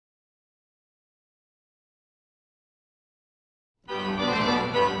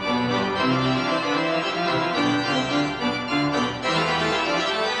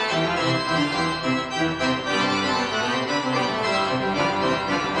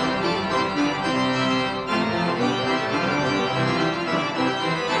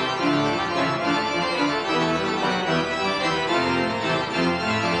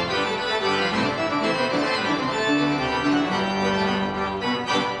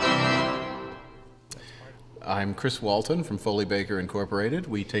I'm Chris Walton from Foley Baker Incorporated.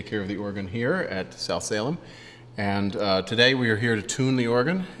 We take care of the organ here at South Salem. And today we are here to tune the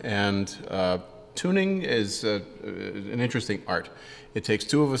organ. And tuning is an interesting art. It takes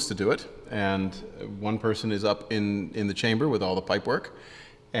two of us to do it. And one person is up in the chamber with all the pipe work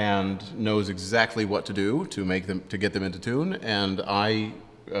and knows exactly what to do to get them into tune. And I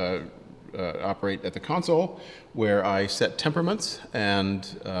operate at the console, where I set temperaments and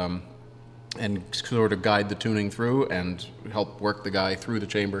sort of guide the tuning through and help work the guy through the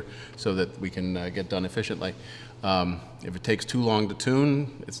chamber so that we can get done efficiently. If it takes too long to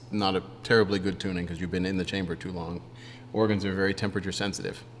tune, it's not a terribly good tuning because you've been in the chamber too long. Organs are very temperature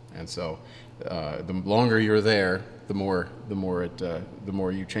sensitive, and so the longer you're there, the more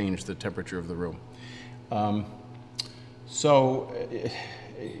you change the temperature of the room.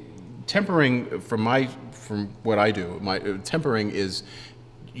 Tempering, from what I do, tempering is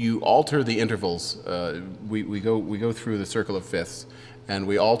you alter the intervals. We go through the circle of fifths, and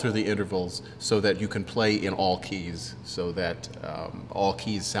we alter the intervals so that you can play in all keys, so that all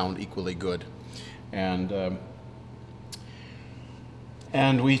keys sound equally good. And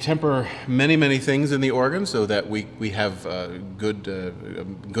we temper many things in the organ so that we have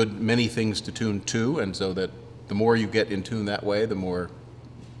good many things to tune to, and so that the more you get in tune that way, the more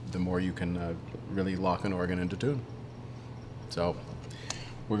you can really lock an organ into tune. So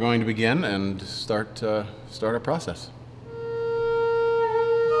we're going to begin and start our process.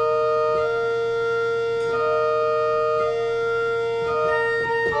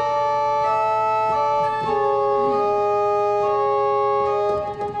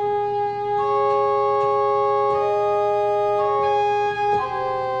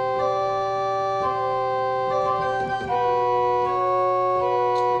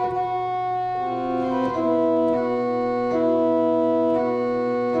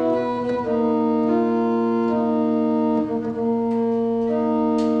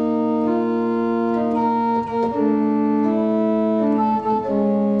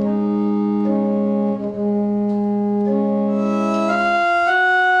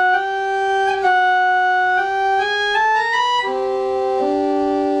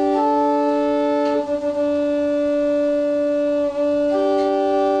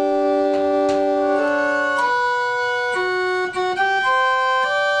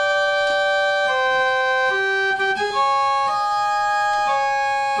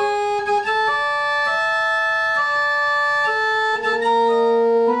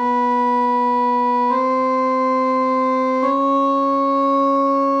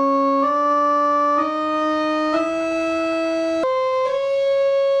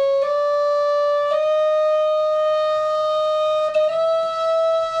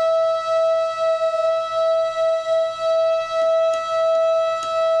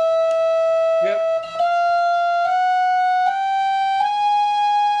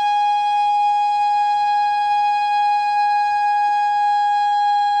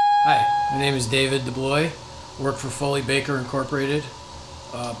 My name is David DeBloy. Work for Foley Baker Incorporated,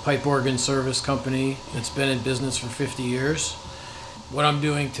 a pipe organ service company that's been in business for 50 years. What I'm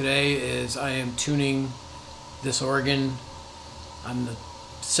doing today is I am tuning this organ. I'm the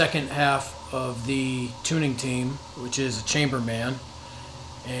second half of the tuning team, which is a chamberman,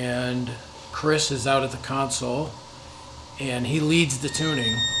 and Chris is out at the console, and he leads the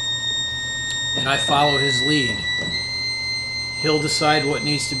tuning, and I follow his lead. He'll decide what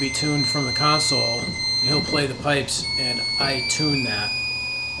needs to be tuned from the console, and he'll play the pipes, and I tune that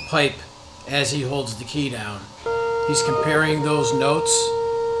pipe as he holds the key down. He's comparing those notes,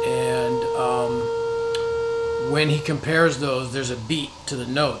 and when he compares those, there's a beat to the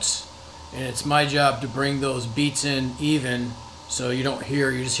notes, and it's my job to bring those beats in even, so you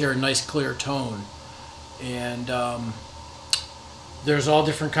just hear a nice clear tone. And there's all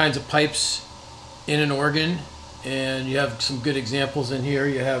different kinds of pipes in an organ, and you have some good examples in here.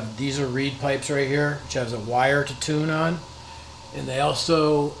 These are reed pipes right here, which has a wire to tune on, and they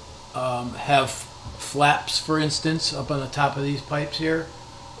also have flaps, for instance, up on the top of these pipes here.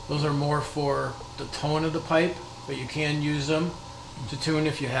 Those are more for the tone of the pipe, but you can use them to tune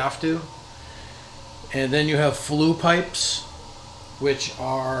if you have to. And then you have flue pipes, which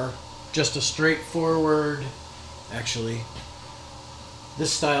are just a straightforward, actually,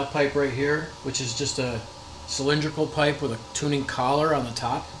 this style pipe right here, which is just a cylindrical pipe with a tuning collar on the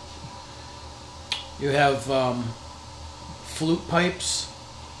top. You have flute pipes,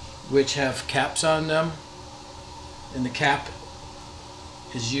 which have caps on them, and the cap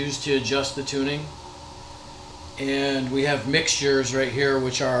is used to adjust the tuning. And we have mixtures right here,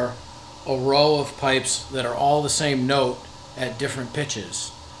 which are a row of pipes that are all the same note at different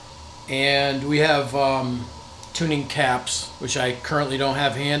pitches. And we have tuning caps, which I currently don't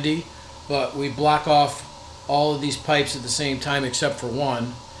have handy, but we block off all of these pipes at the same time except for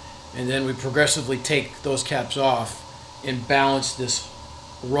one, and then we progressively take those caps off and balance this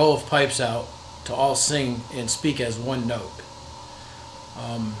row of pipes out to all sing and speak as one note.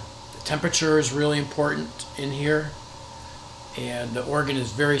 The temperature is really important in here, and the organ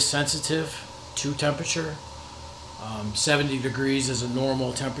is very sensitive to temperature. 70 degrees is a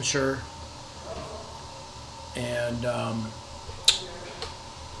normal temperature, and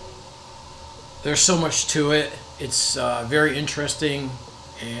there's so much to it. It's very interesting,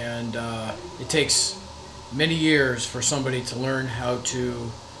 and it takes many years for somebody to learn how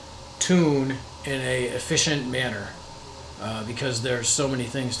to tune in a efficient manner, because there's so many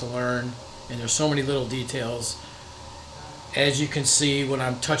things to learn and there's so many little details. As you can see, when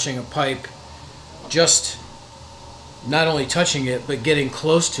I'm touching a pipe, just not only touching it but getting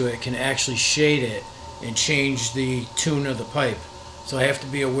close to it can actually shade it and change the tune of the pipe. So I have to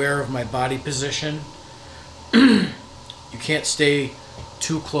be aware of my body position. You can't stay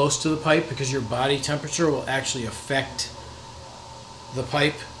too close to the pipe because your body temperature will actually affect the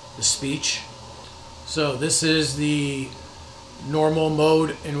pipe, the speech. So this is the normal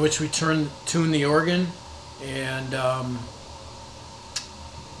mode in which we tune the organ, and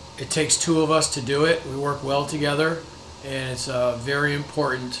it takes two of us to do it. We work well together, and it's very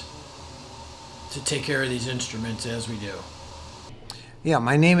important to take care of these instruments as we do. Yeah,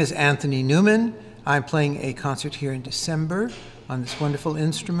 my name is Anthony Newman. I'm playing a concert here in December on this wonderful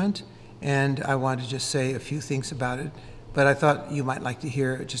instrument, and I want to just say a few things about it, but I thought you might like to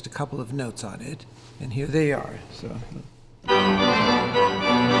hear just a couple of notes on it, and here they are. So.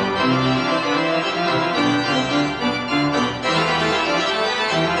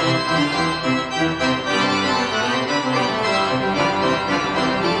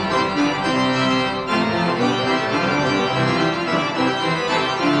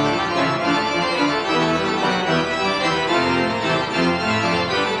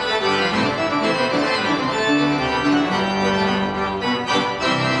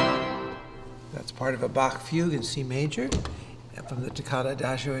 Part of a Bach fugue in C major from the Toccata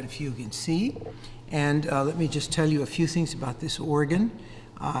Adagio and Fugue in C. And let me just tell you a few things about this organ.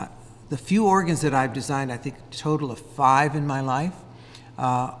 The few organs that I've designed, I think a total of 5 in my life,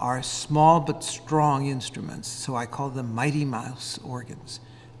 are small but strong instruments. So I call them Mighty Mouse organs.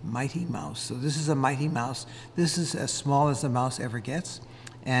 Mighty Mouse. So this is a Mighty Mouse. This is as small as the mouse ever gets,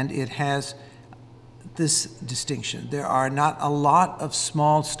 and it has this distinction. There are not a lot of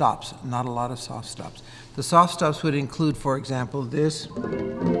small stops, not a lot of soft stops. The soft stops would include, for example, this.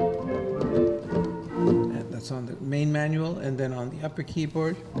 That's on the main manual, and then on the upper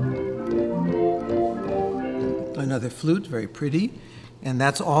keyboard, another flute, very pretty, and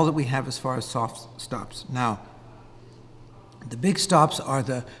that's all that we have as far as soft stops. Now, the big stops are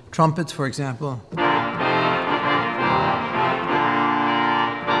the trumpets, for example.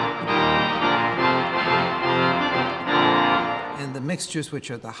 Mixtures, which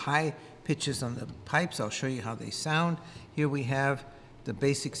are the high pitches on the pipes. I'll show you how they sound. Here we have the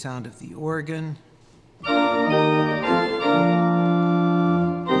basic sound of the organ. I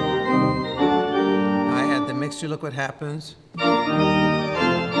add the mixture, look what happens. And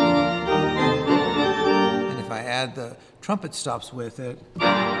if I add the trumpet stops with it, and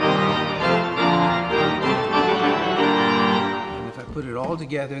if I put it all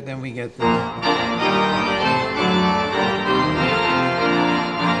together, then we get this.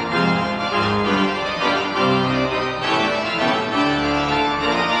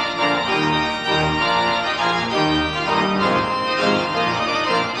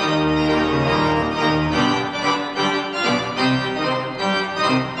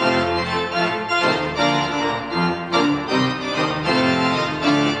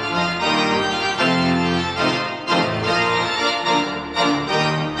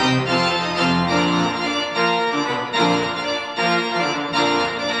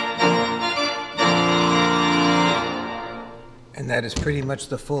 That is pretty much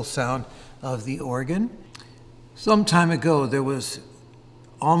the full sound of the organ. Some time ago, there was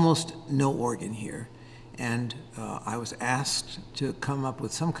almost no organ here, and I was asked to come up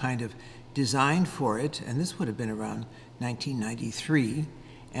with some kind of design for it, and this would have been around 1993,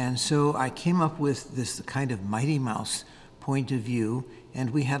 and so I came up with this kind of Mighty Mouse point of view,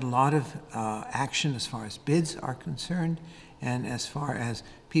 and we had a lot of action as far as bids are concerned, and as far as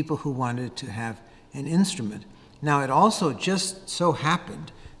people who wanted to have an instrument. Now, it also just so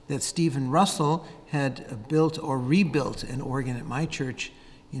happened that Stephen Russell had built or rebuilt an organ at my church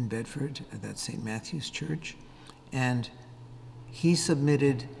in Bedford, that's St. Matthew's Church, and he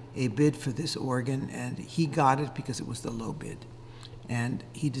submitted a bid for this organ, and he got it because it was the low bid. And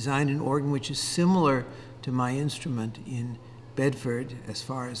he designed an organ which is similar to my instrument in Bedford as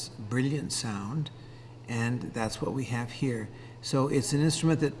far as brilliant sound, and that's what we have here. So it's an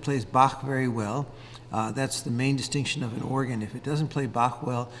instrument that plays Bach very well. That's the main distinction of an organ. If it doesn't play Bach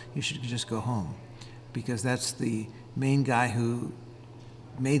well, you should just go home, because that's the main guy who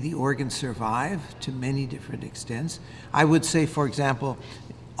made the organ survive to many different extents. I would say, for example,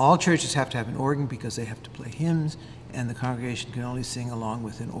 all churches have to have an organ because they have to play hymns, and the congregation can only sing along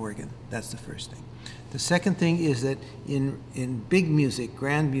with an organ. That's the first thing. The second thing is that in big music,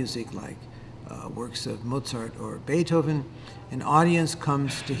 grand music, like works of Mozart or Beethoven, an audience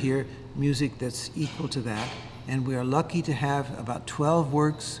comes to hear music that's equal to that, and we are lucky to have about 12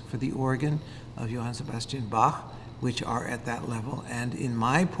 works for the organ of Johann Sebastian Bach, which are at that level. And in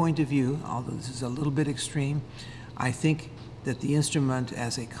my point of view, although this is a little bit extreme, I think that the instrument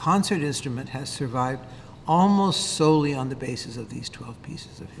as a concert instrument has survived almost solely on the basis of these 12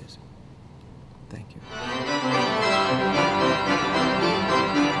 pieces of his. Thank you.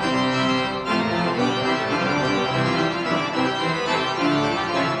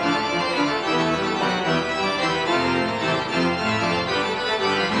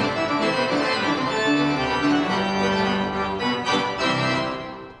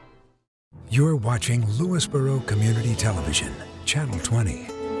 You're watching Lewisboro Community Television, Channel 20.